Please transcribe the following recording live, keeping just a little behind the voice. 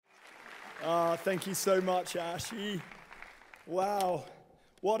Thank you so much, Ashy. Wow,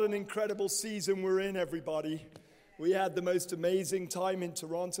 what an incredible season we're in, everybody. We had the most amazing time in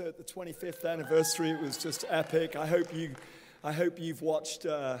Toronto at the 25th anniversary. It was just epic. I hope you've watched,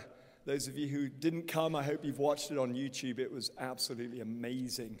 those of you who didn't come, I hope you've watched it on YouTube. It was absolutely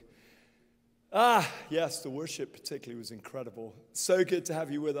amazing. Yes, the worship particularly was incredible. So good to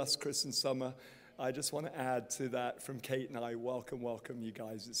have you with us, Chris and Summer. I just want to add to that from Kate and I, welcome you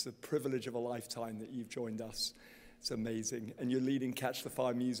guys. It's a privilege of a lifetime that you've joined us. It's amazing. And you're leading Catch the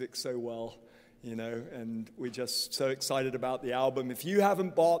Fire music so well, you know, and we're just so excited about the album. If you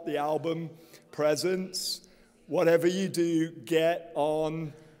haven't bought the album, Presence, whatever you do, get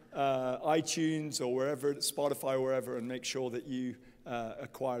on iTunes or wherever, Spotify or wherever, and make sure that you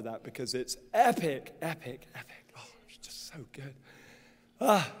acquire that because it's epic. Oh, it's just so good.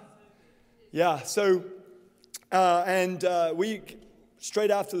 Yeah, so, we,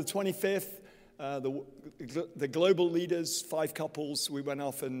 straight after the 25th, the global leaders, 5 couples, we went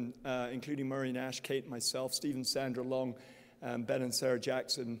off and, including Murray and Ash, Kate and myself, Steve and Sandra Long, Ben and Sarah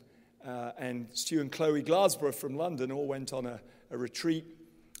Jackson, and Stu and Chloe Glasborough from London all went on a retreat.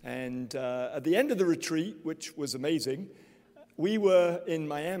 And at the end of the retreat, which was amazing, we were in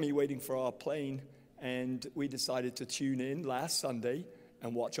Miami waiting for our plane, and we decided to tune in last Sunday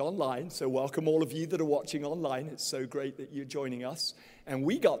and watch online. So welcome all of you that are watching online. It's so great that you're joining us. And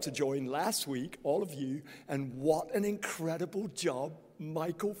we got to join last week, all of you, and what an incredible job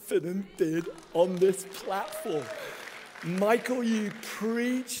Michael Finnan did on this platform. Michael, you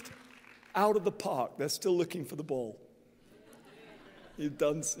preached out of the park. They're still looking for the ball. You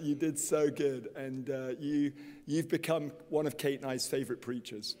did so good, and you've become one of Kate and I's favorite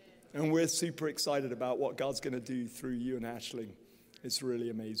preachers. And we're super excited about what God's going to do through you and Aisling. It's really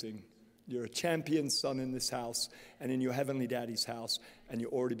amazing. You're a champion son in this house and in your heavenly daddy's house, and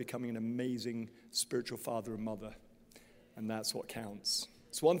you're already becoming an amazing spiritual father and mother. And that's what counts.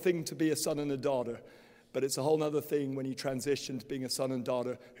 It's one thing to be a son and a daughter, but it's a whole other thing when you transition to being a son and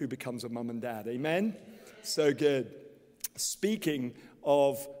daughter who becomes a mom and dad. Amen? So good. Speaking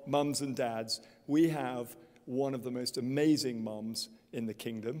of mums and dads, we have one of the most amazing mums in the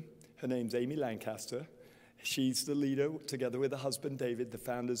kingdom. Her name's Amy Lancaster. She's the leader, together with her husband, David, the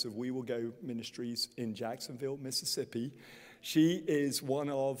founders of We Will Go Ministries in Jacksonville, Mississippi. She is one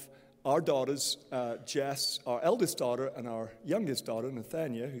of our daughters, Jess, our eldest daughter, and our youngest daughter,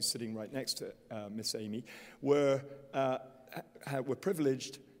 Nathania, who's sitting right next to Miss Amy, were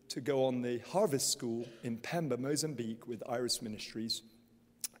privileged to go on the Harvest School in Pemba, Mozambique, with Iris Ministries.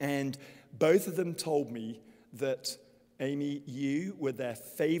 And both of them told me that, Amy, you were their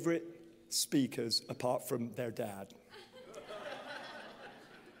favorite speakers apart from their dad.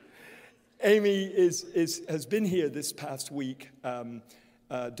 Amy has been here this past week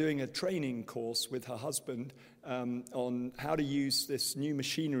doing a training course with her husband on how to use this new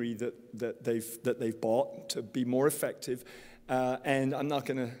machinery that they've bought to be more effective. And I'm not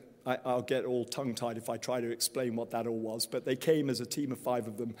going to. I'll get all tongue-tied if I try to explain what that all was. But they came as a team of 5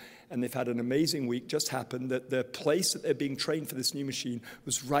 of them, and they've had an amazing week. Just happened that the place that they're being trained for this new machine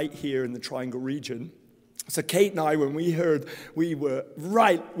was right here in the Triangle region. So Kate and I, when we heard, we're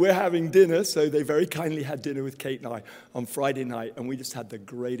having dinner. So they very kindly had dinner with Kate and I on Friday night, and we just had the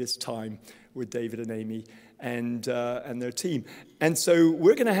greatest time with David and Amy and their team. And so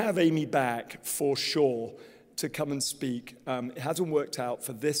we're going to have Amy back for sure to come and speak. It hasn't worked out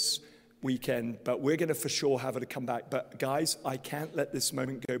for this weekend, but we're going to for sure have her to come back. But guys, I can't let this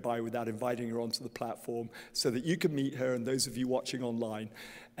moment go by without inviting her onto the platform so that you can meet her and those of you watching online.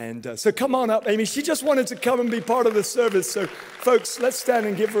 And so come on up, Amy. She just wanted to come and be part of the service. So folks, let's stand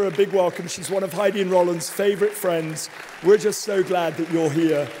and give her a big welcome. She's one of Heidi and Roland's favorite friends. We're just so glad that you're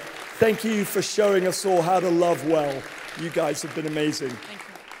here. Thank you for showing us all how to love well. You guys have been amazing. Thank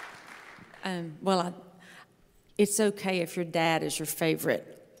you. It's okay if your dad is your favorite.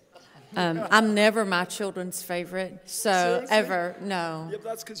 I'm never my children's favorite, so Seriously? ever, no. Yeah, but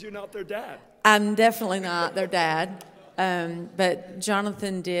that's because you're not their dad. I'm definitely not their dad. But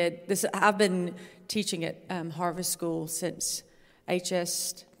Jonathan did this. I've been teaching at Harvest School since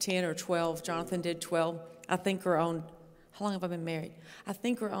HS 10 or 12. Jonathan did 12. I think we're on, how long have I been married? I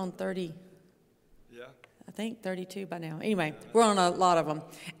think we're on 30. Yeah. I think 32 by now. Anyway, we're on a lot of them.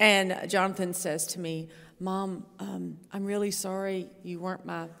 And Jonathan says to me, Mom, I'm really sorry you weren't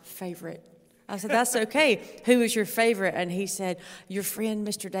my favorite. I said, that's okay. Who is your favorite? And he said, your friend,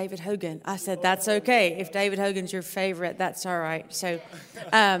 Mr. David Hogan. I said, that's okay. If David Hogan's your favorite, that's all right. So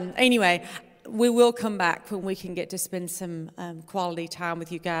anyway, we will come back when we can get to spend some quality time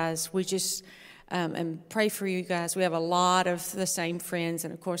with you guys. We just and pray for you guys. We have a lot of the same friends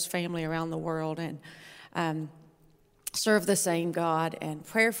and, of course, family around the world, and serve the same God. And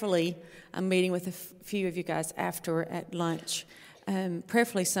prayerfully, I'm meeting with a few of you guys after at lunch.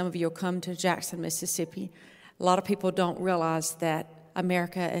 Prayerfully, some of you will come to Jackson, Mississippi. A lot of people don't realize that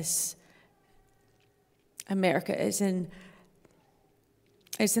America is in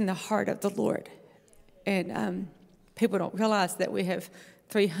the heart of the Lord. And people don't realize that we have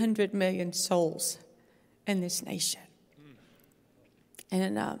 300 million souls in this nation.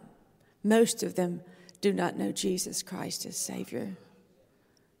 And most of them do not know Jesus Christ as Savior.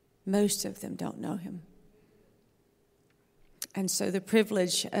 Most of them don't know him. And so the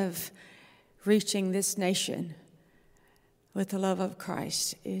privilege of reaching this nation with the love of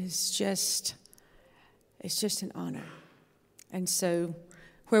Christ is just an honor. And so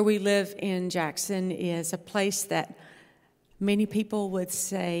where we live in Jackson is a place that many people would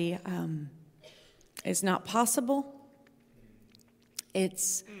say is not possible.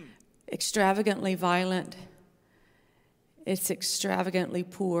 It's extravagantly violent. It's extravagantly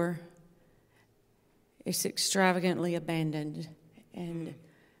poor. It's extravagantly abandoned and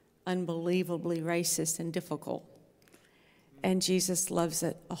unbelievably racist and difficult. And Jesus loves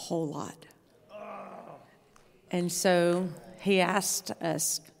it a whole lot. And so he asked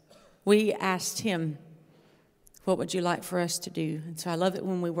us, we asked him, what would you like for us to do? And so I love it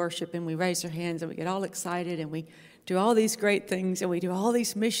when we worship and we raise our hands and we get all excited and we do all these great things and we do all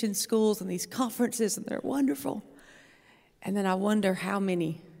these mission schools and these conferences, and they're wonderful. And then I wonder how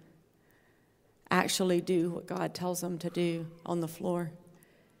many actually do what God tells them to do on the floor.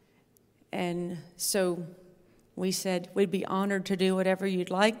 And so we said we'd be honored to do whatever you'd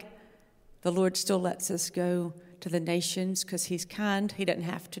like. The Lord still lets us go to the nations because he's kind. He doesn't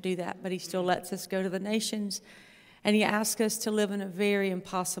have to do that, but he still lets us go to the nations. And he asks us to live in a very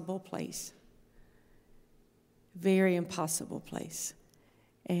impossible place. Very impossible place.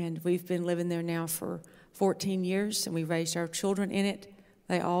 And we've been living there now for 14 years, and we raised our children in it.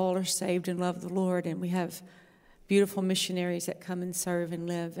 They all are saved and love the Lord, and we have beautiful missionaries that come and serve and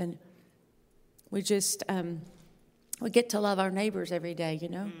live. And we just, we get to love our neighbors every day, you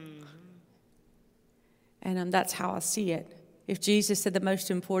know. And that's how I see it. If Jesus said the most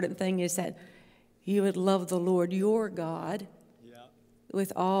important thing is that you would love the Lord, your God,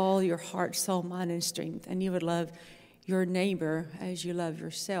 with all your heart, soul, mind, and strength, and you would love your neighbor as you love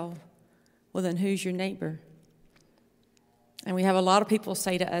yourself, well, then who's your neighbor? And we have a lot of people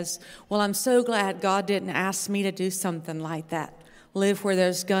say to us, well, I'm so glad God didn't ask me to do something like that, live where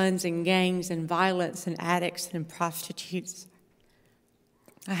there's guns and gangs and violence and addicts and prostitutes.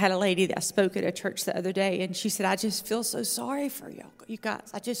 I had a lady that spoke at a church the other day, and she said, I just feel so sorry for you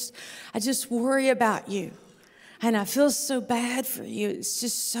guys. I just worry about you. And I feel so bad for you. It's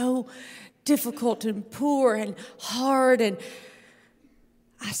just so difficult and poor and hard. And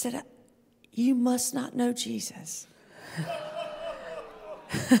I said, you must not know Jesus.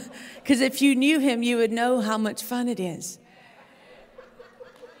 Because if you knew him, you would know how much fun it is.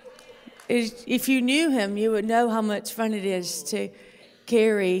 If you knew him, you would know how much fun it is to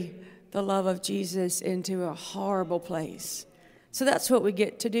carry the love of Jesus into a horrible place. So that's what we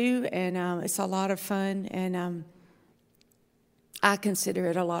get to do, and it's a lot of fun, and I consider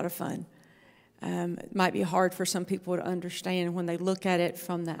it a lot of fun. It might be hard for some people to understand when they look at it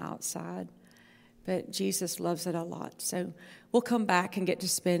from the outside, but Jesus loves it a lot. So we'll come back and get to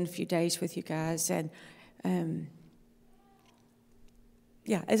spend a few days with you guys, and I'm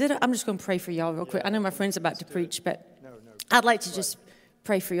just going to pray for y'all real quick. I know my friend's about to preach, but I'd like to just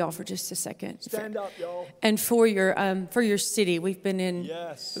pray for y'all for just a second. Stand up, y'all. And for your city, we've been in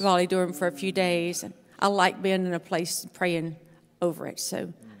Raleigh Durham for a few days, and I like being in a place and praying over it.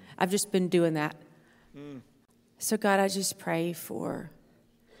 So I've just been doing that. So God, I just pray for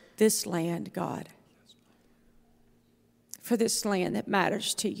this land, God, for this land that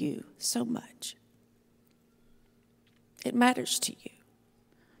matters to you so much. It matters to you.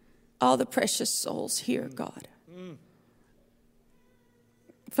 All the precious souls here, God.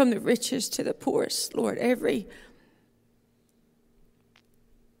 From the richest to the poorest, Lord, every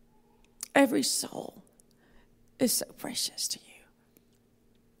soul is so precious to you.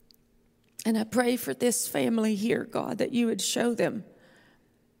 And I pray for this family here, God, that you would show them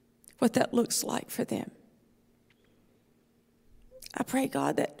what that looks like for them. I pray,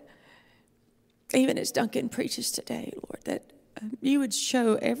 God, that even as Duncan preaches today, Lord, that you would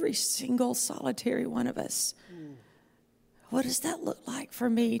show every single solitary one of us What does that look like for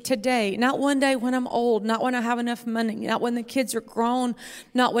me today? Not one day when I'm old, not when I have enough money, not when the kids are grown,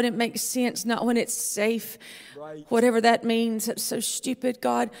 not when it makes sense, not when it's safe, Right. whatever that means. It's so stupid,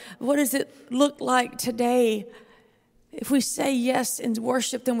 God. What does it look like today? If we say yes in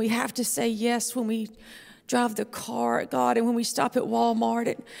worship, then we have to say yes when we drive the car, God, and when we stop at Walmart,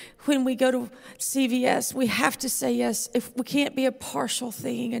 and when we go to CVS, we have to say yes. If we can't be a partial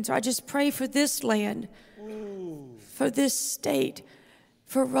thing. And so I just pray for this land, for this state,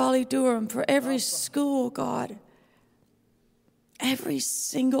 for Raleigh-Durham, for every school, God. Every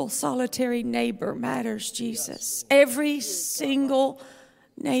single solitary neighbor matters, Jesus. Every single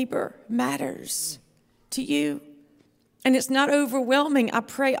neighbor matters to you. And it's not overwhelming. I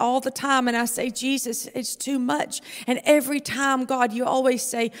pray all the time and I say, Jesus, it's too much. And every time, God, you always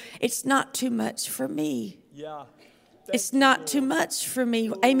say, it's not too much for me. Yeah. It's not too much for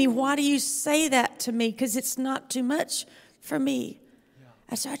me. Amy, why do you say that to me? Because it's not too much for me.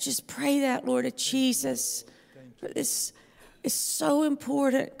 And so I just pray that, Lord, of Jesus. For this is so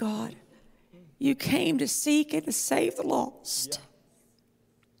important, God. You came to seek and to save the lost.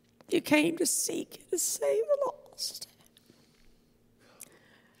 You came to seek and to save the lost.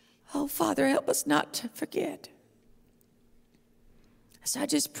 Oh, Father, help us not to forget. So I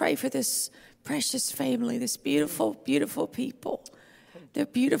just pray for this precious family, this beautiful, beautiful people. They're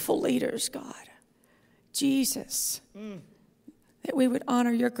beautiful leaders, God. Jesus, that we would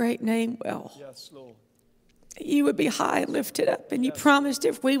honor your great name well. Yes, Lord. That you would be high and lifted up. And you promised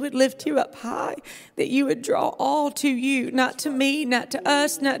if we would lift you up high, that you would draw all to you, not to me, not to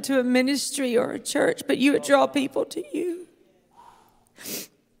us, not to a ministry or a church, but you would draw people to you.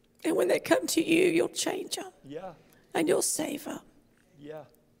 And when they come to you, you'll change them. Yeah. And you'll save them. Yeah.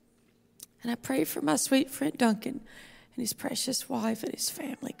 And I pray for my sweet friend Duncan and his precious wife and his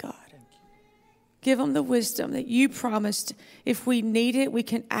family, God. Give them the wisdom that you promised. If we need it, we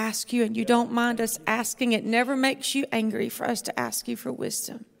can ask you, and you don't mind us asking. It never makes you angry for us to ask you for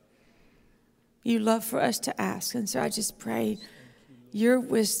wisdom. You love for us to ask. And so I just pray your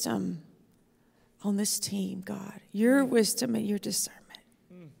wisdom on this team, God. Your wisdom and your discernment.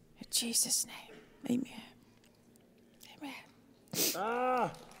 In Jesus' name, amen. Amen.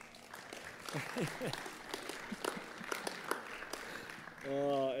 Ah.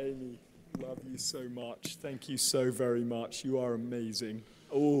 Oh, Amy, love you so much. Thank you so very much. You are amazing.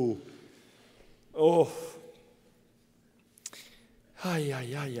 Oh.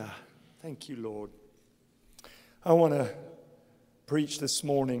 Yeah. Thank you, Lord. I want to preach this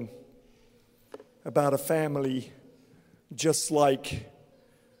morning about a family just like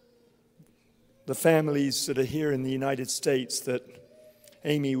the families that are here in the United States that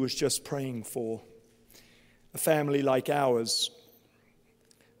Amy was just praying for. A family like ours.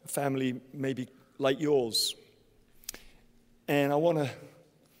 A family maybe like yours. And I want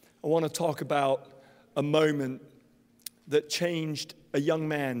to talk about a moment that changed a young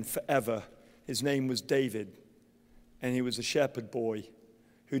man forever. His name was David, and he was a shepherd boy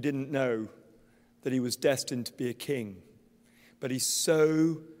who didn't know that he was destined to be a king. But he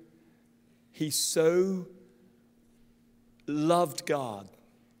so loved God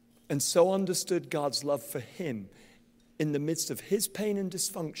and so understood God's love for him in the midst of his pain and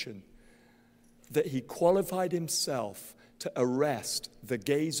dysfunction that he qualified himself to arrest the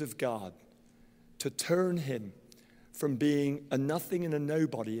gaze of God, to turn him from being a nothing and a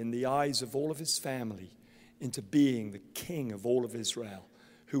nobody in the eyes of all of his family into being the king of all of Israel,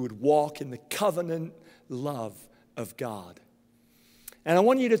 who would walk in the covenant love of God. And I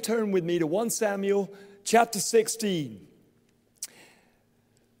want you to turn with me to 1 Samuel chapter 16.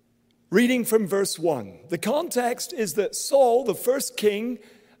 Reading from verse 1. The context is that Saul, the first king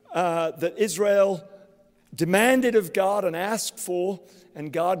that Israel demanded of God and asked for,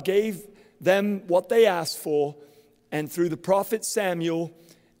 and God gave them what they asked for, and through the prophet Samuel,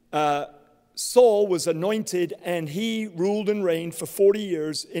 Saul was anointed and he ruled and reigned for 40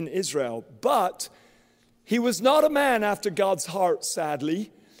 years in Israel. But he was not a man after God's heart,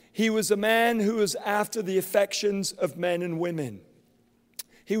 sadly. He was a man who was after the affections of men and women.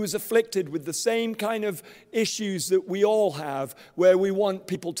 He was afflicted with the same kind of issues that we all have, where we want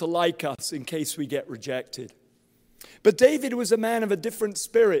people to like us in case we get rejected. But David was a man of a different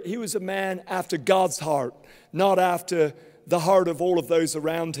spirit. He was a man after God's heart, not after the heart of all of those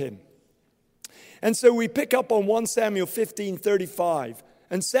around him. And so we pick up on 1 Samuel 15:35.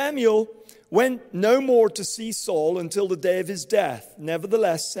 And Samuel went no more to see Saul until the day of his death.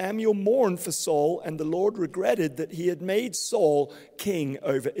 Nevertheless, Samuel mourned for Saul, and the Lord regretted that he had made Saul king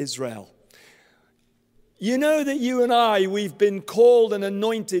over Israel. You know that you and I, we've been called and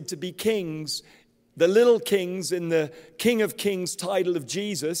anointed to be kings the little kings in the King of Kings title of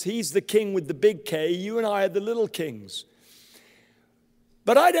Jesus. He's the king with the big K. You and I are the little kings.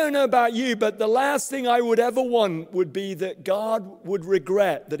 But I don't know about you, but the last thing I would ever want would be that God would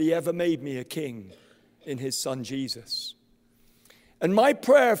regret that he ever made me a king in his son Jesus. And my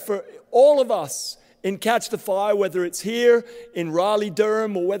prayer for all of us in Catch the Fire, whether it's here in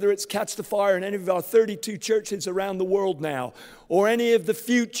Raleigh-Durham or whether it's Catch the Fire in any of our 32 churches around the world now, or any of the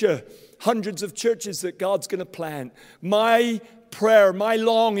future hundreds of churches that God's going to plant, my prayer, my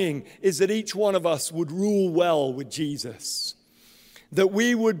longing is that each one of us would rule well with Jesus. That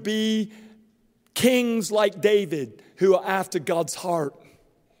we would be kings like David who are after God's heart.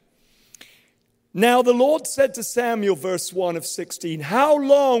 Now the Lord said to Samuel, verse 1 of 16, "How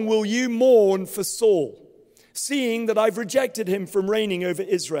long will you mourn for Saul, seeing that I've rejected him from reigning over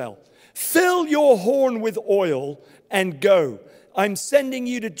Israel? Fill your horn with oil and go. I'm sending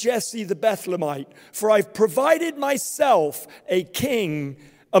you to Jesse the Bethlehemite, for I've provided myself a king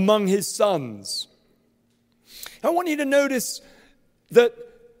among his sons." I want you to notice that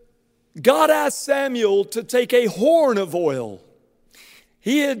God asked Samuel to take a horn of oil.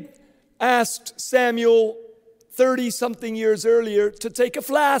 He had asked Samuel 30-something years earlier to take a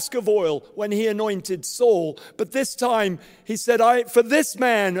flask of oil when he anointed Saul. But this time he said, for this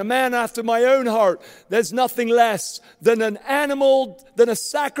man, a man after my own heart, there's nothing less than a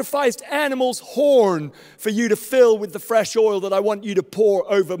sacrificed animal's horn for you to fill with the fresh oil that I want you to pour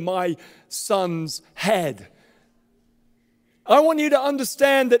over my son's head. I want you to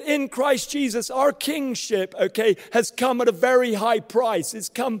understand that in Christ Jesus, our kingship, has come at a very high price. It's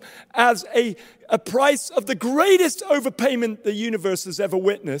come as a price of the greatest overpayment the universe has ever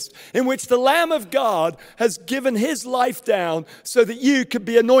witnessed, in which the Lamb of God has given his life down so that you could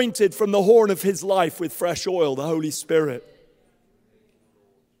be anointed from the horn of his life with fresh oil, the Holy Spirit.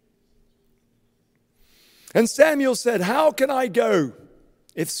 And Samuel said, "How can I go?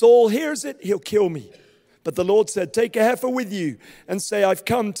 If Saul hears it, he'll kill me." But the Lord said, "Take a heifer with you and say, I've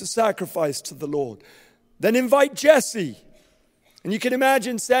come to sacrifice to the Lord. Then invite Jesse." And you can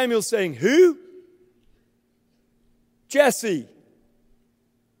imagine Samuel saying, "Who?" "Jesse."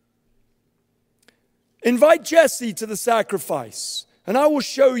 "Invite Jesse to the sacrifice, and I will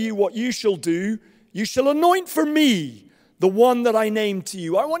show you what you shall do. You shall anoint for me the one that I named to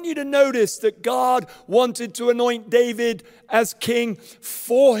you." I want you to notice that God wanted to anoint David as king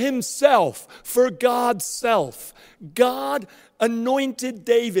for himself, for God's self. God anointed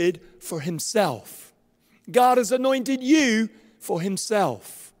David for himself. God has anointed you for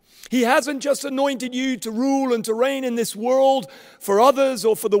himself. He hasn't just anointed you to rule and to reign in this world for others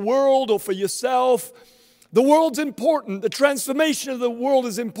or for the world or for yourself. The world's important. The transformation of the world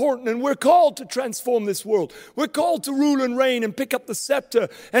is important, and we're called to transform this world. We're called to rule and reign and pick up the scepter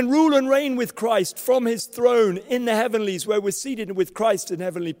and rule and reign with Christ from his throne in the heavenlies, where we're seated with Christ in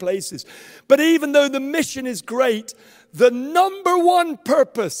heavenly places. But even though the mission is great, the number one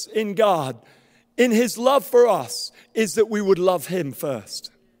purpose in God, in his love for us, is that we would love him first.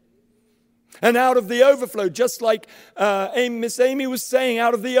 And out of the overflow, just like Miss Amy was saying,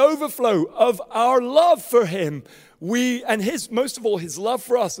 out of the overflow of our love for him, most of all, his love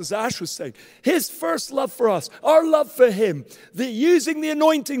for us, as Ash was saying, his first love for us, our love for him, using the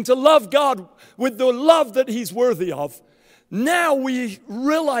anointing to love God with the love that he's worthy of. Now we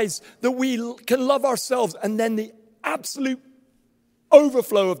realize that we can love ourselves, and then the absolute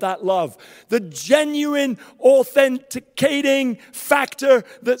overflow of that love, the genuine authenticating factor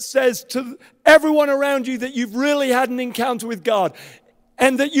that says to everyone around you that you've really had an encounter with God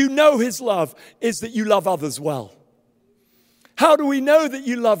and that you know his love, is that you love others well. How do we know that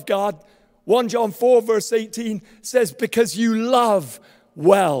you love God? 1 John 4 verse 18 says, because you love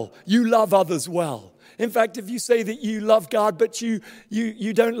well, you love others well. In fact, if you say that you love God, but you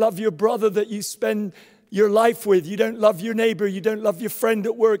don't love your brother that you spend your life with, you don't love your neighbor, you don't love your friend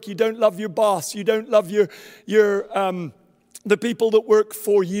at work, you don't love your boss, you don't love the people that work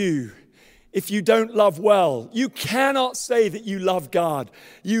for you. If you don't love well, you cannot say that you love God.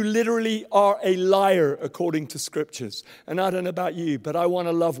 You literally are a liar according to scriptures. And I don't know about you, but I want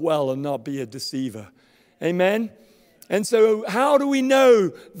to love well and not be a deceiver. Amen? And so how do we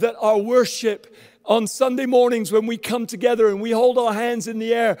know that our worship on Sunday mornings when we come together and we hold our hands in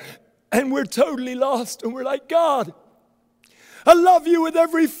the air, and we're totally lost, and we're like, God, I love you with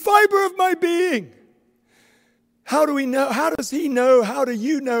every fiber of my being. How do we know? How does he know? How do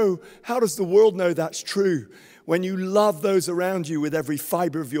you know? How does the world know that's true? When you love those around you with every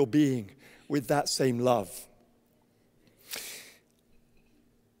fiber of your being, with that same love.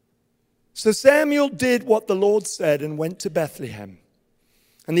 So Samuel did what the Lord said and went to Bethlehem.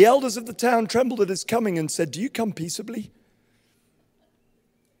 And the elders of the town trembled at his coming and said, "Do you come peaceably?"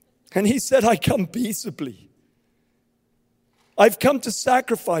 And he said, "I come peaceably. I've come to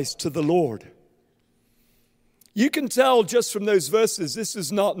sacrifice to the Lord." You can tell just from those verses, this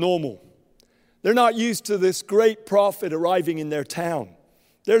is not normal. They're not used to this great prophet arriving in their town.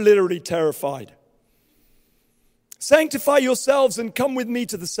 They're literally terrified. "Sanctify yourselves and come with me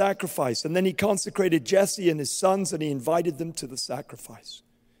to the sacrifice." And then he consecrated Jesse and his sons and he invited them to the sacrifice.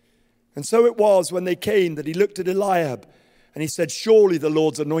 And so it was when they came that he looked at Eliab and he said, "Surely the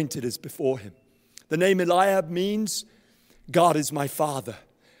Lord's anointed is before him." The name Eliab means God is my father.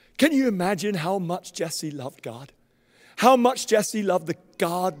 Can you imagine how much Jesse loved God? How much Jesse loved the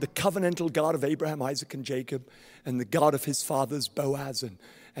God, the covenantal God of Abraham, Isaac, and Jacob, and the God of his fathers, Boaz,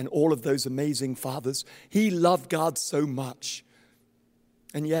 and all of those amazing fathers. He loved God so much.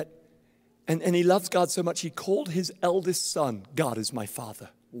 And yet, and he loves God so much, he called his eldest son, "God is my father."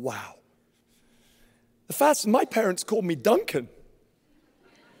 Wow. The fact my parents called me Duncan.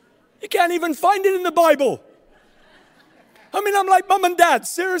 You can't even find it in the Bible. I mean, I'm like, "Mum and Dad,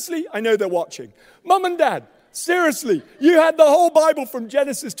 seriously?" I know they're watching. "Mum and Dad, seriously, you had the whole Bible from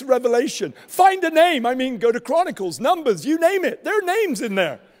Genesis to Revelation. Find a name." I mean, go to Chronicles, Numbers, you name it. There are names in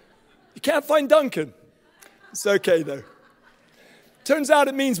there. You can't find Duncan. It's okay, though. Turns out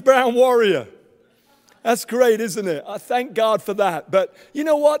it means brown warrior. That's great, isn't it? I thank God for that. But you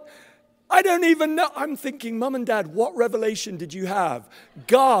know what? I don't even know. I'm thinking, "Mum and Dad, what revelation did you have?"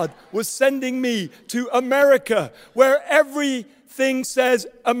 God was sending me to America, where everything says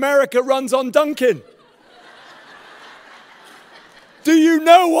America runs on Dunkin'. Do you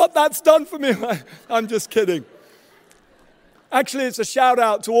know what that's done for me? I'm just kidding. Actually, it's a shout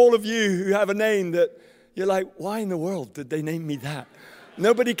out to all of you who have a name that you're like, "Why in the world did they name me that?"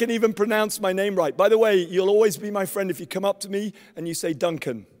 Nobody can even pronounce my name right. By the way, you'll always be my friend if you come up to me and you say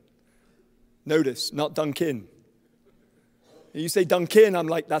Duncan. Notice, not Dunkin'. You say Dunkin', I'm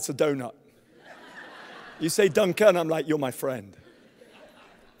like, "That's a donut." You say Duncan, I'm like, "You're my friend."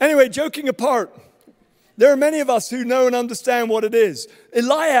 Anyway, joking apart, there are many of us who know and understand what it is.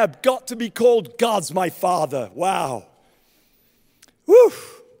 Eliab got to be called "God's my father." Wow. Woo.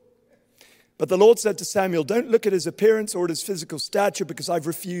 But the Lord said to Samuel, "Don't look at his appearance or at his physical stature, because I've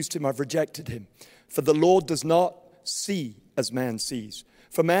refused him, I've rejected him. For the Lord does not see as man sees.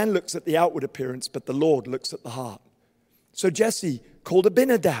 For man looks at the outward appearance, but the Lord looks at the heart." So Jesse called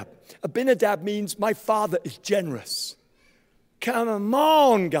Abinadab. Abinadab means "my father is generous." Come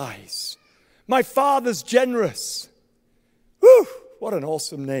on, guys. My father's generous. Woo! What an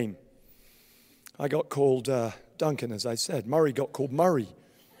awesome name. I got called Duncan, as I said. Murray got called Murray.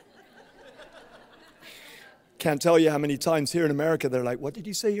 Can't tell you how many times here in America they're like, "What did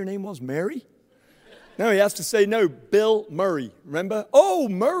you say your name was? Mary?" No, he has to say, "No, Bill Murray." Remember? "Oh,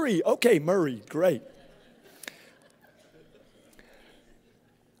 Murray." Okay, Murray. Great.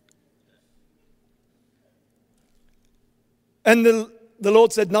 And the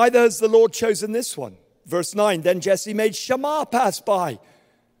Lord said, "Neither has the Lord chosen this one." Verse 9, then Jesse made Shammah pass by.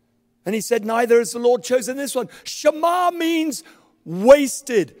 And he said, "Neither has the Lord chosen this one." Shammah means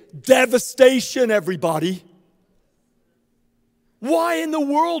wasted, devastation, everybody. Why in the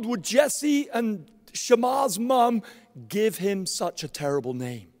world would Jesse and Shammah's mom give him such a terrible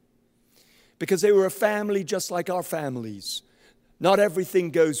name? Because they were a family just like our families. Not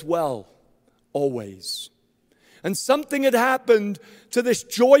everything goes well, always. And something had happened to this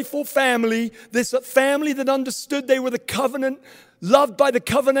joyful family, this family that understood they were the covenant, loved by the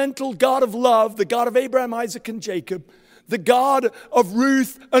covenantal God of love, the God of Abraham, Isaac, and Jacob, the God of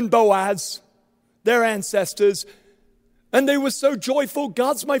Ruth and Boaz, their ancestors. And they were so joyful.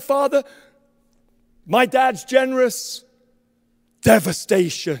 God's my father. My dad's generous.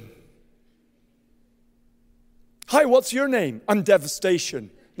 Devastation. "Hi, what's your name?" "I'm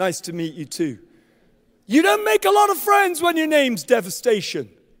Devastation." "Nice to meet you too." You don't make a lot of friends when your name's Devastation.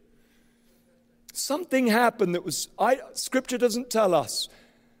 Something happened that was, Scripture doesn't tell us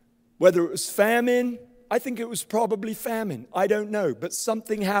whether it was famine. I think it was probably famine. I don't know. But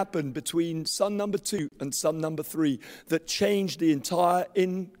something happened between son number 2 and son number 3 that changed the entire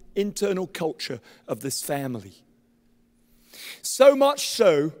internal culture of this family. So much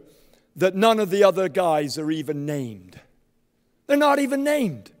so that none of the other guys are even named. They're not even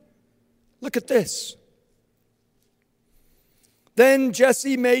named. Look at this. Then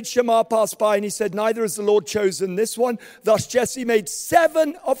Jesse made Shammah pass by, and he said, "Neither has the Lord chosen this one." Thus Jesse made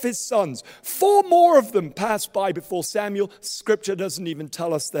 7 of his sons. 4 more of them passed by before Samuel. Scripture doesn't even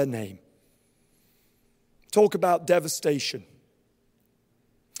tell us their name. Talk about devastation.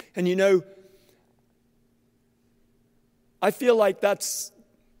 And you know, I feel like that's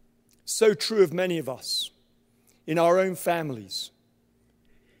so true of many of us in our own families.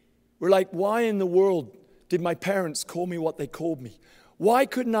 We're like, why in the world did my parents call me what they called me? Why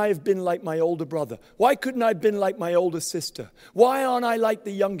couldn't I have been like my older brother? Why couldn't I have been like my older sister? Why aren't I like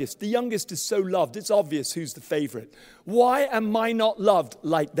the youngest? The youngest is so loved. It's obvious who's the favorite. Why am I not loved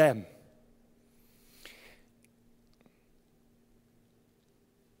like them?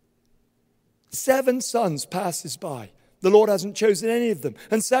 Seven sons passes by. The Lord hasn't chosen any of them.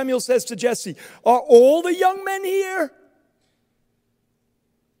 And Samuel says to Jesse, are all the young men here?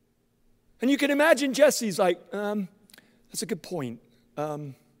 And you can imagine Jesse's like, that's a good point.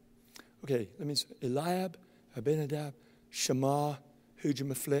 Okay, let me see. Eliab, Abinadab, Shammah,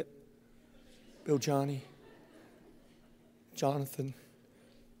 Hujamaflit, Biljani, Jonathan.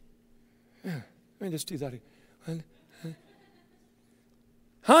 Yeah, let me just do that.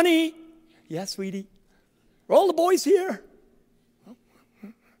 Honey, yes, sweetie. Are all the boys here?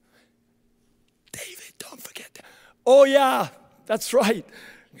 David, don't forget that. Oh, yeah, that's right.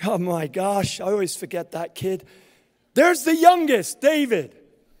 Oh, my gosh, I always forget that kid. There's the youngest, David.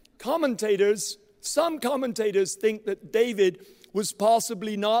 Some commentators think that David was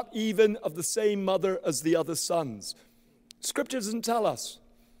possibly not even of the same mother as the other sons. Scripture doesn't tell us,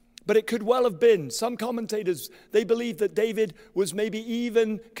 but it could well have been. Some commentators, they believe that David was maybe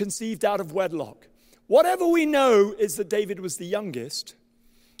even conceived out of wedlock. Whatever we know is that David was the youngest,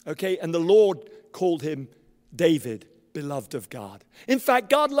 okay, and the Lord called him David, beloved of God. In fact,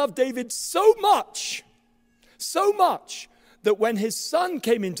 God loved David so much that when his son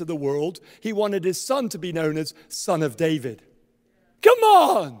came into the world, he wanted his son to be known as Son of David. Come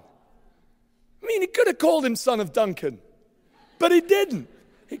on! I mean, he could have called him Son of Duncan, but he didn't.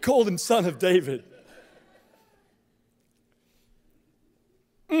 He called him Son of David.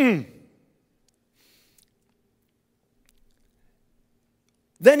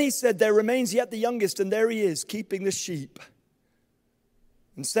 Then he said, there remains yet the youngest, and there he is, keeping the sheep.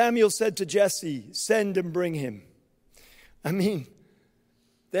 And Samuel said to Jesse, send and bring him. I mean,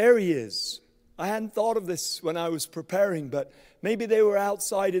 there he is. I hadn't thought of this when I was preparing, but maybe they were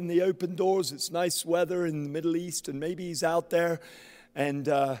outside in the open doors. It's nice weather in the Middle East, and maybe he's out there. And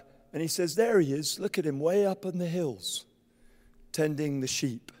he says, there he is. Look at him way up in the hills, tending the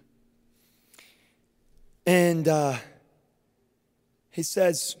sheep. And he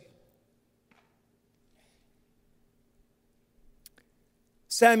says,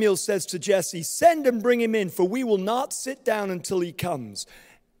 Samuel says to Jesse, send and bring him in, for we will not sit down until he comes.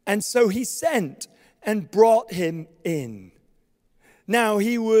 And so he sent and brought him in. Now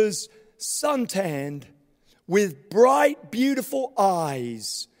he was suntanned with bright, beautiful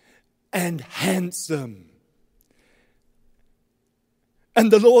eyes and handsome.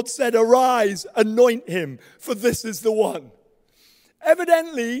 And the Lord said, arise, anoint him, for this is the one.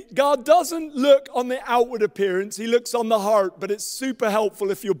 Evidently, God doesn't look on the outward appearance, he looks on the heart, but it's super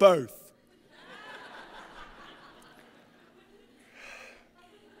helpful if you're both.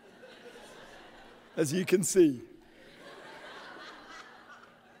 As you can see.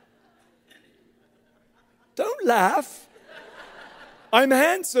 Don't laugh. I'm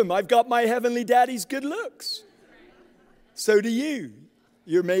handsome. I've got my heavenly daddy's good looks. So do you.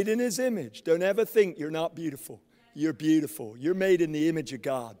 You're made in his image. Don't ever think you're not beautiful. You're beautiful. You're made in the image of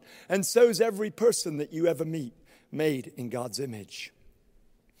God. And so is every person that you ever meet, made in God's image.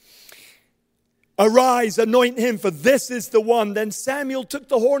 Arise, anoint him, for this is the one. Then Samuel took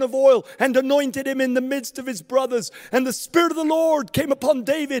the horn of oil and anointed him in the midst of his brothers. And the Spirit of the Lord came upon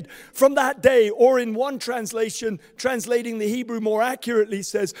David from that day. Or in one translation, translating the Hebrew more accurately,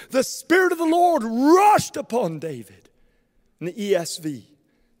 says, the Spirit of the Lord rushed upon David. In the ESV.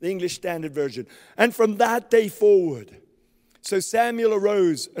 The English Standard Version. And from that day forward, so Samuel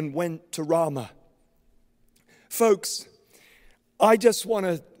arose and went to Ramah. Folks, I just want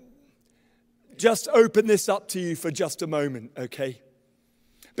to open this up to you for just a moment, okay?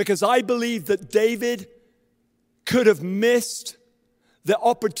 Because I believe that David could have missed the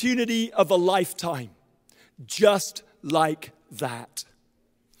opportunity of a lifetime just like that.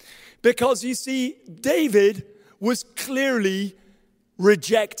 Because you see, David was clearly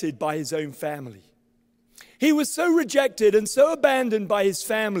rejected by his own family. He was so rejected and so abandoned by his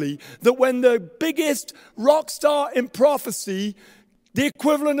family that when the biggest rock star in prophecy, the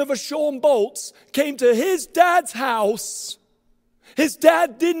equivalent of a Sean Bolts, came to his dad's house, his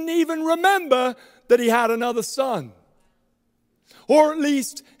dad didn't even remember that he had another son. Or at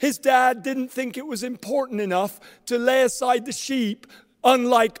least his dad didn't think it was important enough to lay aside the sheep,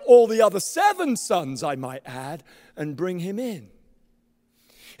 unlike all the other 7 sons, I might add, and bring him in.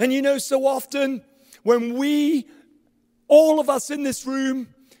 And you know, so often when all of us in this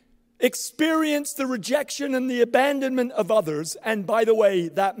room, experience the rejection and the abandonment of others. And by the way,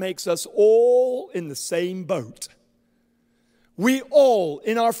 that makes us all in the same boat. We all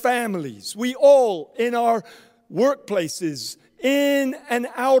in our families, we all in our workplaces, in and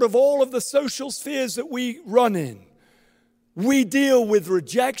out of all of the social spheres that we run in, we deal with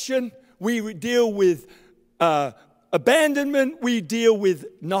rejection, we deal with abandonment, we deal with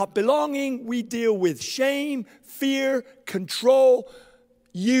not belonging, we deal with shame, fear, control,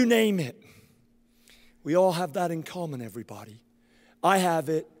 you name it. We all have that in common, everybody. I have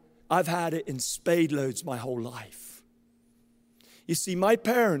it. I've had it in spade loads my whole life. You see, my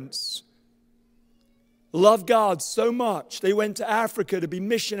parents loved God so much. They went to Africa to be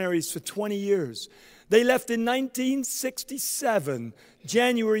missionaries for 20 years. They left in 1967,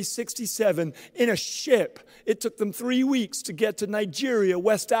 January 67, in a ship. It took them 3 weeks to get to Nigeria,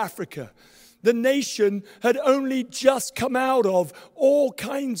 West Africa. The nation had only just come out of all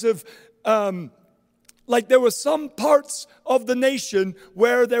kinds of, there were some parts of the nation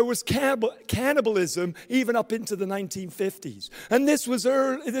where there was cannibalism even up into the 1950s. And this was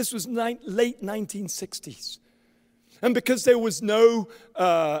late 1960s. And because there was no,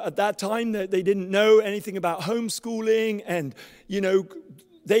 at that time, they didn't know anything about homeschooling, and,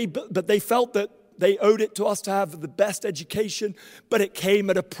 but they felt that they owed it to us to have the best education, but it came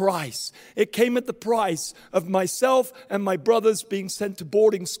at a price. It came at the price of myself and my brothers being sent to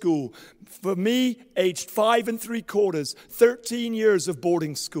boarding school. For me, aged 5 3/4, 13 years of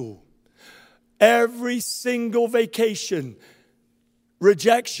boarding school. Every single vacation,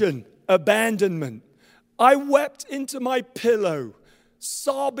 rejection, abandonment. I wept into my pillow,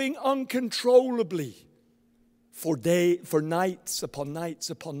 sobbing uncontrollably for nights upon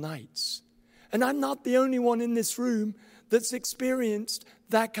nights upon nights. And I'm not the only one in this room that's experienced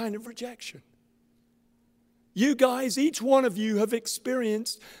that kind of rejection. You guys, each one of you have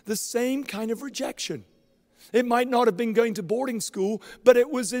experienced the same kind of rejection. It might not have been going to boarding school, but it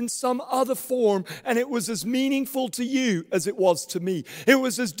was in some other form, and it was as meaningful to you as it was to me. It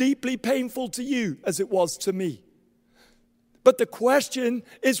was as deeply painful to you as it was to me. But the question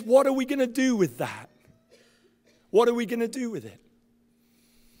is, what are we going to do with that? What are we going to do with it?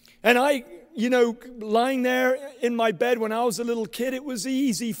 And lying there in my bed when I was a little kid, it was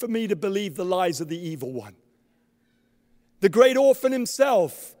easy for me to believe the lies of the evil one. The great orphan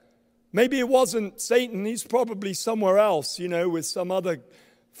himself, maybe it wasn't Satan, he's probably somewhere else, with some other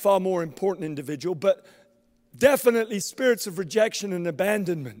far more important individual, but definitely spirits of rejection and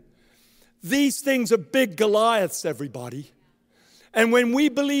abandonment. These things are big Goliaths, everybody. And when we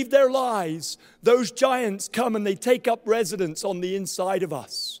believe their lies, those giants come and they take up residence on the inside of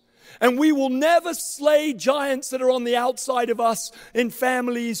us. And we will never slay giants that are on the outside of us in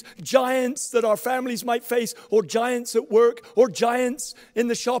families, giants that our families might face, or giants at work, or giants in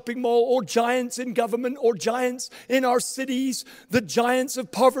the shopping mall, or giants in government, or giants in our cities, the giants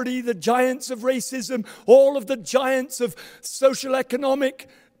of poverty, the giants of racism, all of the giants of social economic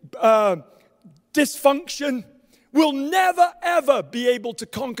dysfunction. We'll never, ever be able to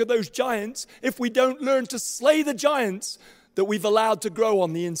conquer those giants if we don't learn to slay the giants that we've allowed to grow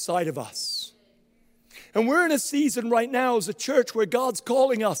on the inside of us. And we're in a season right now as a church where God's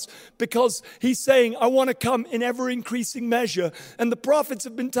calling us because He's saying, I want to come in ever-increasing measure. And the prophets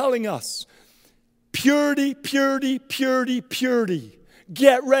have been telling us, purity, purity, purity, purity.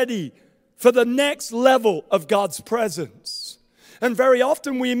 Get ready for the next level of God's presence. And very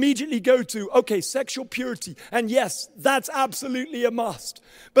often we immediately go to, okay, sexual purity. And yes, that's absolutely a must.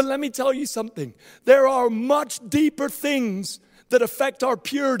 But let me tell you something. There are much deeper things that affect our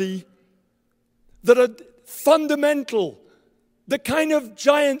purity that are fundamental. The kind of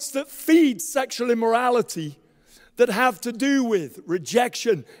giants that feed sexual immorality that have to do with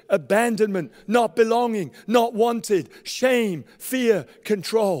rejection, abandonment, not belonging, not wanted, shame, fear,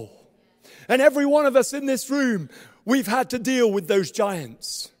 control. And every one of us in this room, we've had to deal with those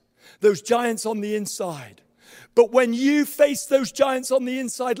giants on the inside. But when you face those giants on the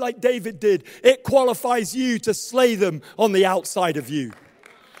inside like David did, it qualifies you to slay them on the outside of you.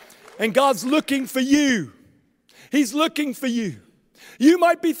 And God's looking for you. He's looking for you. You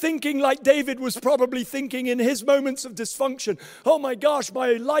might be thinking like David was probably thinking in his moments of dysfunction. Oh my gosh,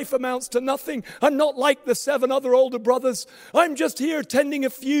 my life amounts to nothing. I'm not like the 7 other older brothers. I'm just here tending a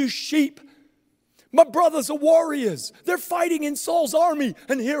few sheep. My brothers are warriors. They're fighting in Saul's army.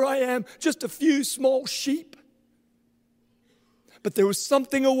 And here I am, just a few small sheep. But there was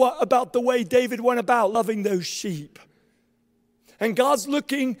something about the way David went about loving those sheep. And God's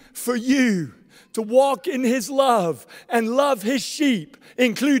looking for you to walk in His love and love His sheep,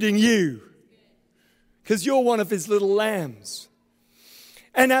 including you. Because you're one of His little lambs.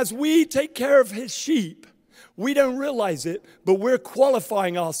 And as we take care of his sheep, we don't realize it, but we're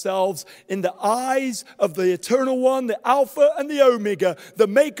qualifying ourselves in the eyes of the Eternal One, the Alpha and the Omega, the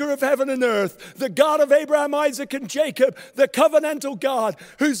maker of heaven and earth, the God of Abraham, Isaac, and Jacob, the covenantal God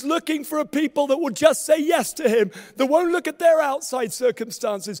who's looking for a people that will just say yes to him, that won't look at their outside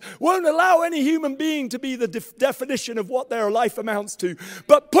circumstances, won't allow any human being to be the definition of what their life amounts to,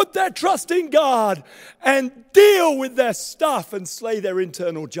 but put their trust in God and deal with their stuff and slay their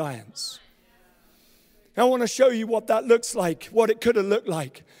internal giants. I want to show you what that looks like, what it could have looked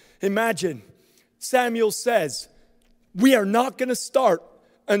like. Imagine, Samuel says, we are not going to start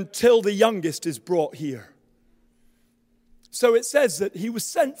until the youngest is brought here. So it says that he was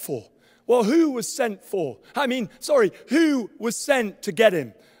sent for. Well, who was sent for? Who was sent to get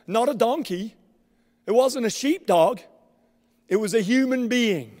him? Not a donkey. It wasn't a sheepdog. It was a human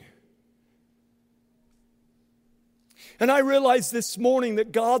being. And I realized this morning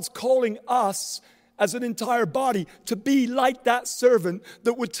that God's calling us as an entire body to be like that servant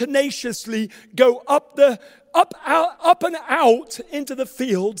that would tenaciously go up and out into the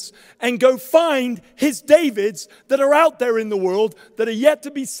fields and go find his Davids that are out there in the world that are yet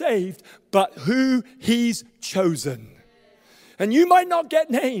to be saved, but who he's chosen. And you might not get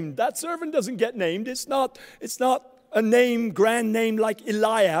named. That servant doesn't get named. It's not a name, grand name like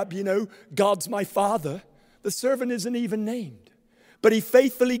Eliab, God's my father. The servant isn't even named. But he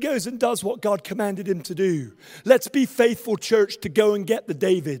faithfully goes and does what God commanded him to do. Let's be faithful, church, to go and get the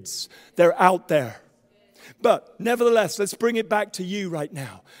Davids. They're out there. But nevertheless, let's bring it back to you right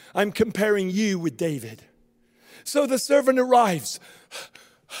now. I'm comparing you with David. So the servant arrives.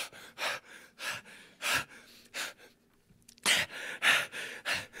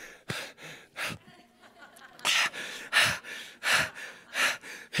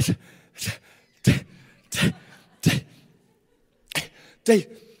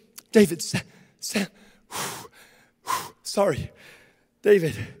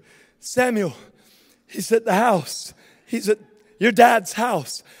 David, Samuel, he's at the house. He's at your dad's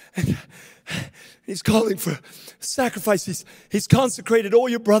house. And he's calling for sacrifice. He's consecrated all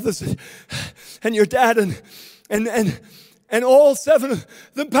your brothers and your dad and all 7 of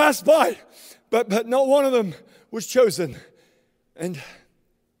them passed by. But not one of them was chosen. And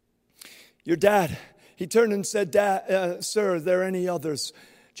your dad, he turned and said, sir, are there any others,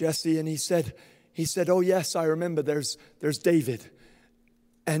 Jesse? And he said, oh yes, I remember, there's David.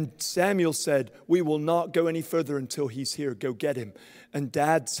 And Samuel said, we will not go any further until he's here. Go get him. And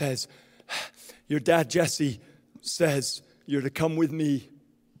dad says, your dad Jesse says, you're to come with me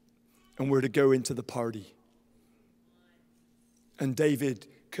and we're to go into the party. And David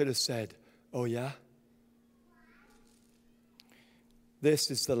could have said, oh yeah?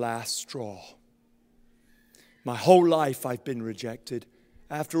 This is the last straw. My whole life I've been rejected.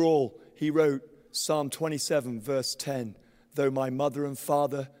 After all, he wrote Psalm 27, verse 10, though my mother and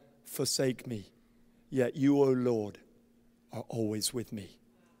father forsake me, yet you, O Lord, are always with me.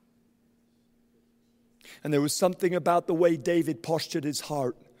 And there was something about the way David postured his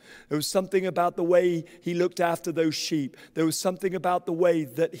heart. There was something about the way he looked after those sheep. There was something about the way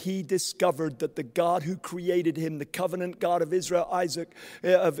that he discovered that the God who created him, the covenant God of Israel,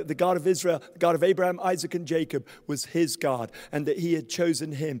 the God of Abraham, Isaac, and Jacob, was his God, and that he had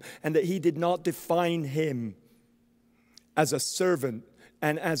chosen him, and that he did not define him as a servant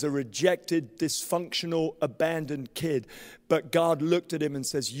and as a rejected, dysfunctional, abandoned kid. But God looked at him and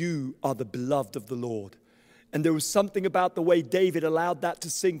says, you are the beloved of the Lord. And there was something about the way David allowed that to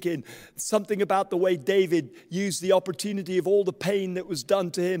sink in. Something about the way David used the opportunity of all the pain that was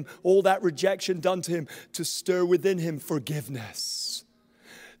done to him, all that rejection done to him, to stir within him forgiveness.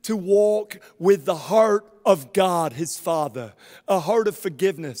 To walk with the heart of God, his Father. A heart of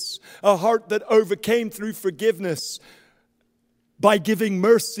forgiveness. A heart that overcame through forgiveness by giving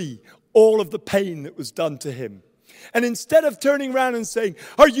mercy all of the pain that was done to him. And instead of turning around and saying,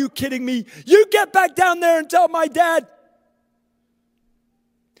 are you kidding me? You get back down there and tell my dad,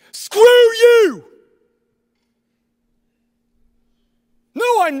 screw you. No,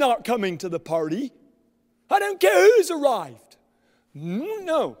 I'm not coming to the party. I don't care who's arrived.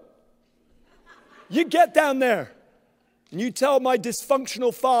 No. You get down there and you tell my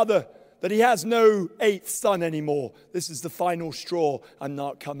dysfunctional father that he has no 8th son anymore. This is the final straw. I'm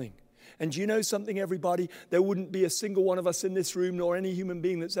not coming. And do you know something, everybody? There wouldn't be a single one of us in this room, nor any human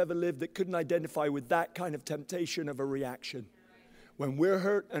being that's ever lived, that couldn't identify with that kind of temptation of a reaction. When we're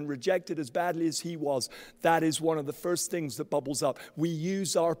hurt and rejected as badly as he was, that is one of the first things that bubbles up. We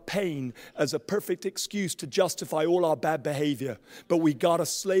use our pain as a perfect excuse to justify all our bad behavior. But we got to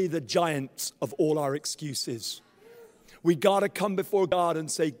slay the giants of all our excuses. We got to come before God and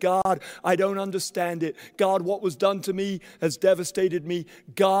say, God, I don't understand it. God, what was done to me has devastated me.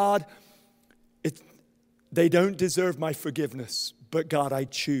 God, they don't deserve my forgiveness, but God, I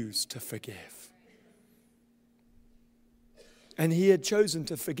choose to forgive. And he had chosen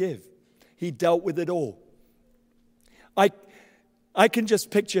to forgive. He dealt with it all. I can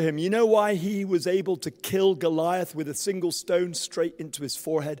just picture him. You know why he was able to kill Goliath with a single stone straight into his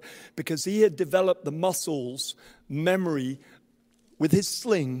forehead? Because he had developed the muscles, memory, with his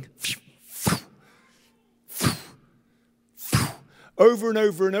sling, over and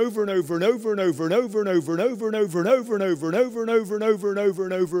over and over and over and over and over and over and over and over and over and over and over and over and over and over and over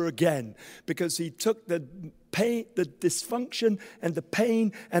and over again. Because he took the pain, the dysfunction and the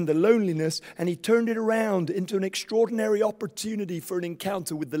pain and the loneliness, and he turned it around into an extraordinary opportunity for an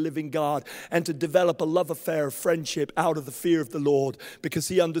encounter with the living God and to develop a love affair of friendship out of the fear of the Lord, because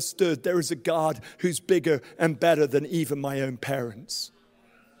he understood there is a God who's bigger and better than even my own parents.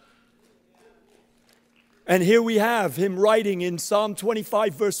 And here we have him writing in Psalm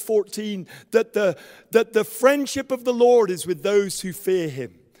 25, verse 14, that the friendship of the Lord is with those who fear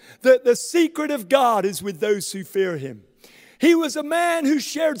him. That the secret of God is with those who fear him. He was a man who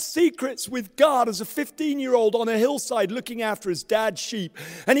shared secrets with God as a 15-year-old on a hillside looking after his dad's sheep.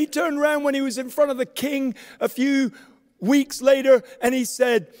 And he turned around when he was in front of the king a few weeks later and he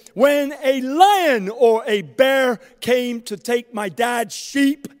said, when a lion or a bear came to take my dad's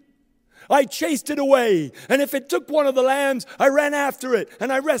sheep, I chased it away. And if it took one of the lambs, I ran after it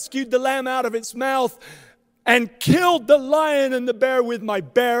and I rescued the lamb out of its mouth and killed the lion and the bear with my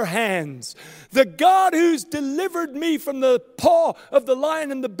bare hands. The God who's delivered me from the paw of the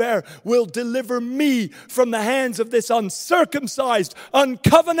lion and the bear will deliver me from the hands of this uncircumcised,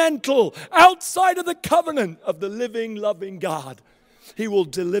 uncovenantal, outside of the covenant of the living, loving God. He will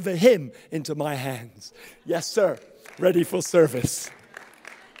deliver him into my hands. Yes, sir. Ready for service.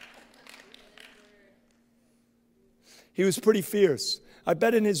 He was pretty fierce. I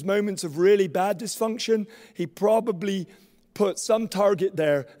bet in his moments of really bad dysfunction, he probably put some target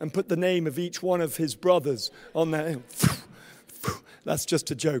there and put the name of each one of his brothers on that. That's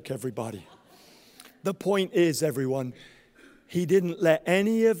just a joke, everybody. The point is, everyone, he didn't let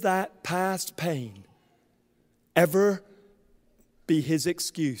any of that past pain ever be his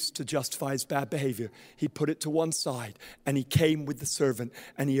excuse to justify his bad behavior. He put it to one side and he came with the servant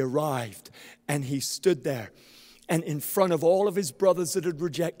and he arrived and he stood there. And in front of all of his brothers that had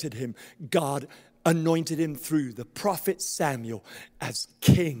rejected him, God anointed him through the prophet Samuel as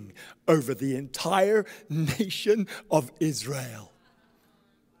king over the entire nation of Israel.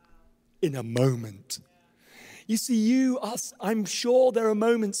 In a moment. You see, I'm sure there are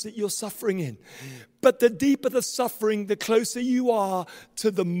moments that you're suffering in. But the deeper the suffering, the closer you are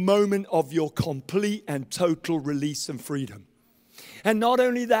to the moment of your complete and total release and freedom. And not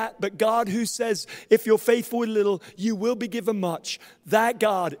only that, but God who says, if you're faithful with little, you will be given much. That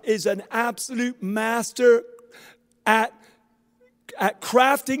God is an absolute master at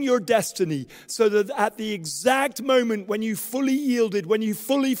crafting your destiny so that at the exact moment when you fully yielded, when you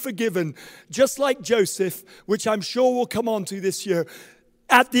fully forgiven, just like Joseph, which I'm sure we'll come on to this year,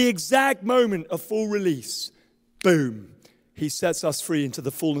 at the exact moment of full release, boom, he sets us free into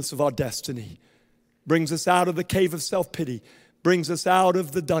the fullness of our destiny, brings us out of the cave of self-pity, brings us out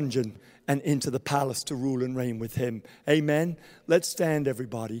of the dungeon and into the palace to rule and reign with him. Amen. Let's stand,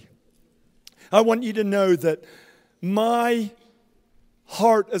 everybody. I want you to know that my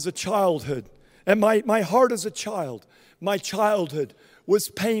heart as a childhood, and my heart as a child, my childhood was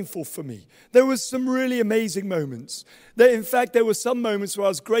painful for me. There was some really amazing moments. In fact, there were some moments where I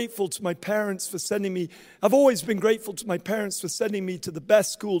was grateful to my parents for sending me. I've always been grateful to my parents for sending me to the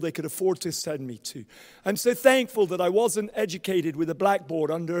best school they could afford to send me to. I'm so thankful that I wasn't educated with a blackboard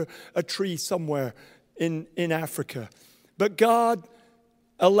under a tree somewhere in Africa. But God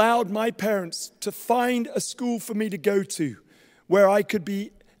allowed my parents to find a school for me to go to where I could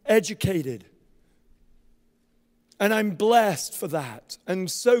be educated. And I'm blessed for that. I'm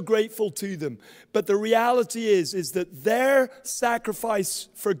so grateful to them. But the reality is that their sacrifice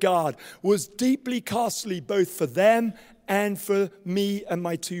for God was deeply costly both for them and for me and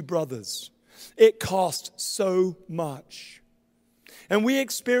my two brothers. It cost so much. And we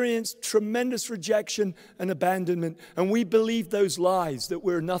experienced tremendous rejection and abandonment. And we believed those lies that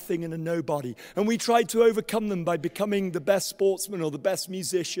we're nothing and a nobody. And we tried to overcome them by becoming the best sportsman or the best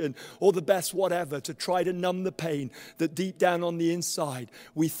musician or the best whatever to try to numb the pain that deep down on the inside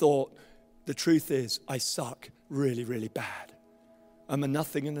we thought, the truth is, I suck really, really bad. I'm a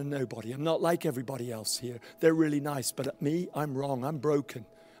nothing and a nobody. I'm not like everybody else here. They're really nice. But me, I'm wrong. I'm broken.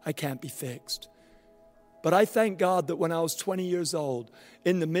 I can't be fixed. But I thank God that when I was 20 years old,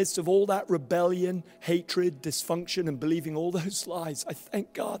 in the midst of all that rebellion, hatred, dysfunction, and believing all those lies, I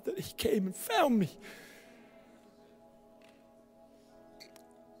thank God that He came and found me.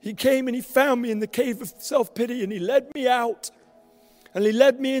 He came and He found me in the cave of self-pity, and He led me out, and He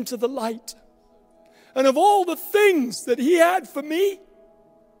led me into the light. And of all the things that He had for me,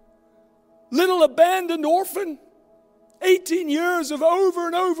 little abandoned orphan, 18 years of over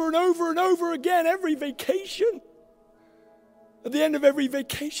and over and over and over again, every vacation. At the end of every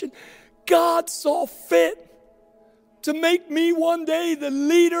vacation, God saw fit to make me one day the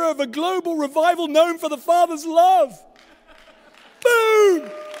leader of a global revival known for the Father's love. Boom!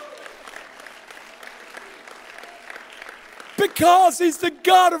 Because He's the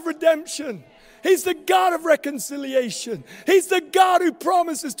God of redemption. He's the God of reconciliation. He's the God who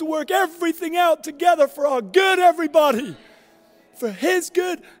promises to work everything out together for our good, everybody. For His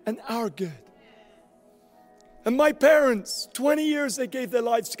good and our good. And my parents, 20 years they gave their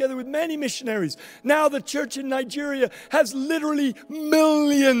lives together with many missionaries. Now the church in Nigeria has literally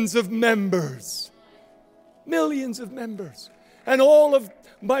millions of members. Millions of members. And all of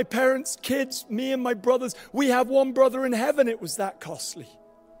my parents' kids, me and my brothers, we have one brother in heaven. It was that costly.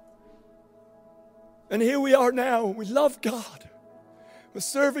 And here we are now, and we love God. We're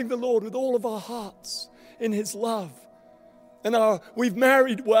serving the Lord with all of our hearts in His love. And we've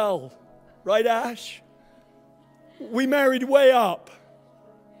married well. Right, Ash? We married way up.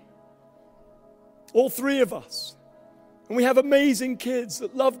 All three of us. And we have amazing kids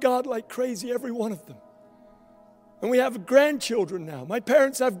that love God like crazy, every one of them. And we have grandchildren now. My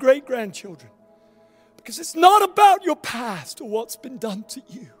parents have great-grandchildren. Because it's not about your past or what's been done to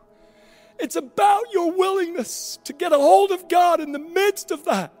you. It's about your willingness to get a hold of God in the midst of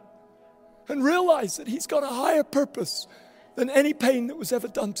that and realize that He's got a higher purpose than any pain that was ever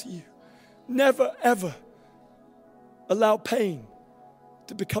done to you. Never, ever allow pain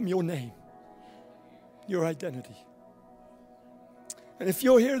to become your name, your identity. And if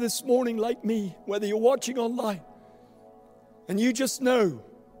you're here this morning like me, whether you're watching online, and you just know,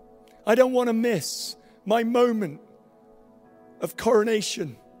 I don't want to miss my moment of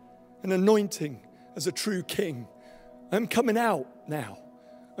coronation and anointing as a true king. I'm coming out now.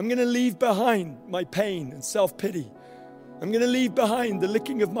 I'm going to leave behind my pain and self-pity. I'm going to leave behind the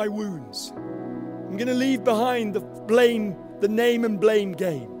licking of my wounds. I'm going to leave behind the name and blame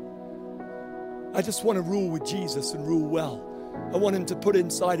game. I just want to rule with Jesus and rule well. I want Him to put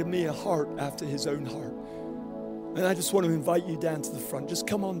inside of me a heart after His own heart. And I just want to invite you down to the front. Just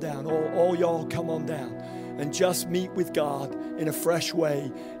come on down. All y'all come on down. And just meet with God in a fresh way.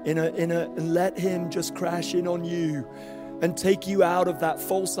 And let Him just crash in on you. And take you out of that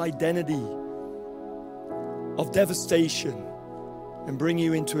false identity of devastation. And bring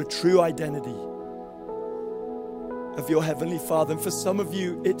you into a true identity of your Heavenly Father. And for some of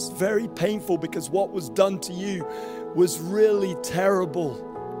you, it's very painful because what was done to you was really terrible.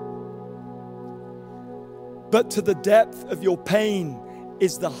 But to the depth of your pain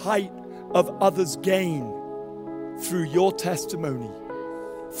is the height of others' gain through your testimony,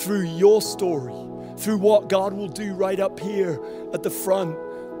 through your story, through what God will do right up here at the front,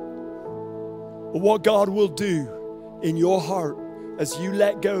 or what God will do in your heart as you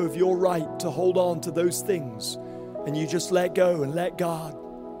let go of your right to hold on to those things and you just let go and let God.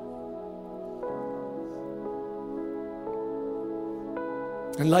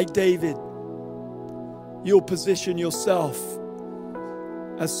 And like David, you'll position yourself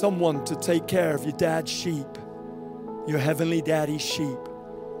as someone to take care of your dad's sheep, your heavenly daddy's sheep.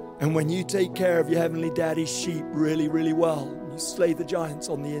 And when you take care of your heavenly daddy's sheep really, really well, you slay the giants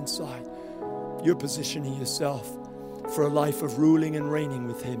on the inside, you're positioning yourself for a life of ruling and reigning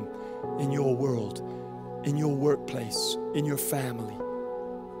with Him in your world, in your workplace, in your family,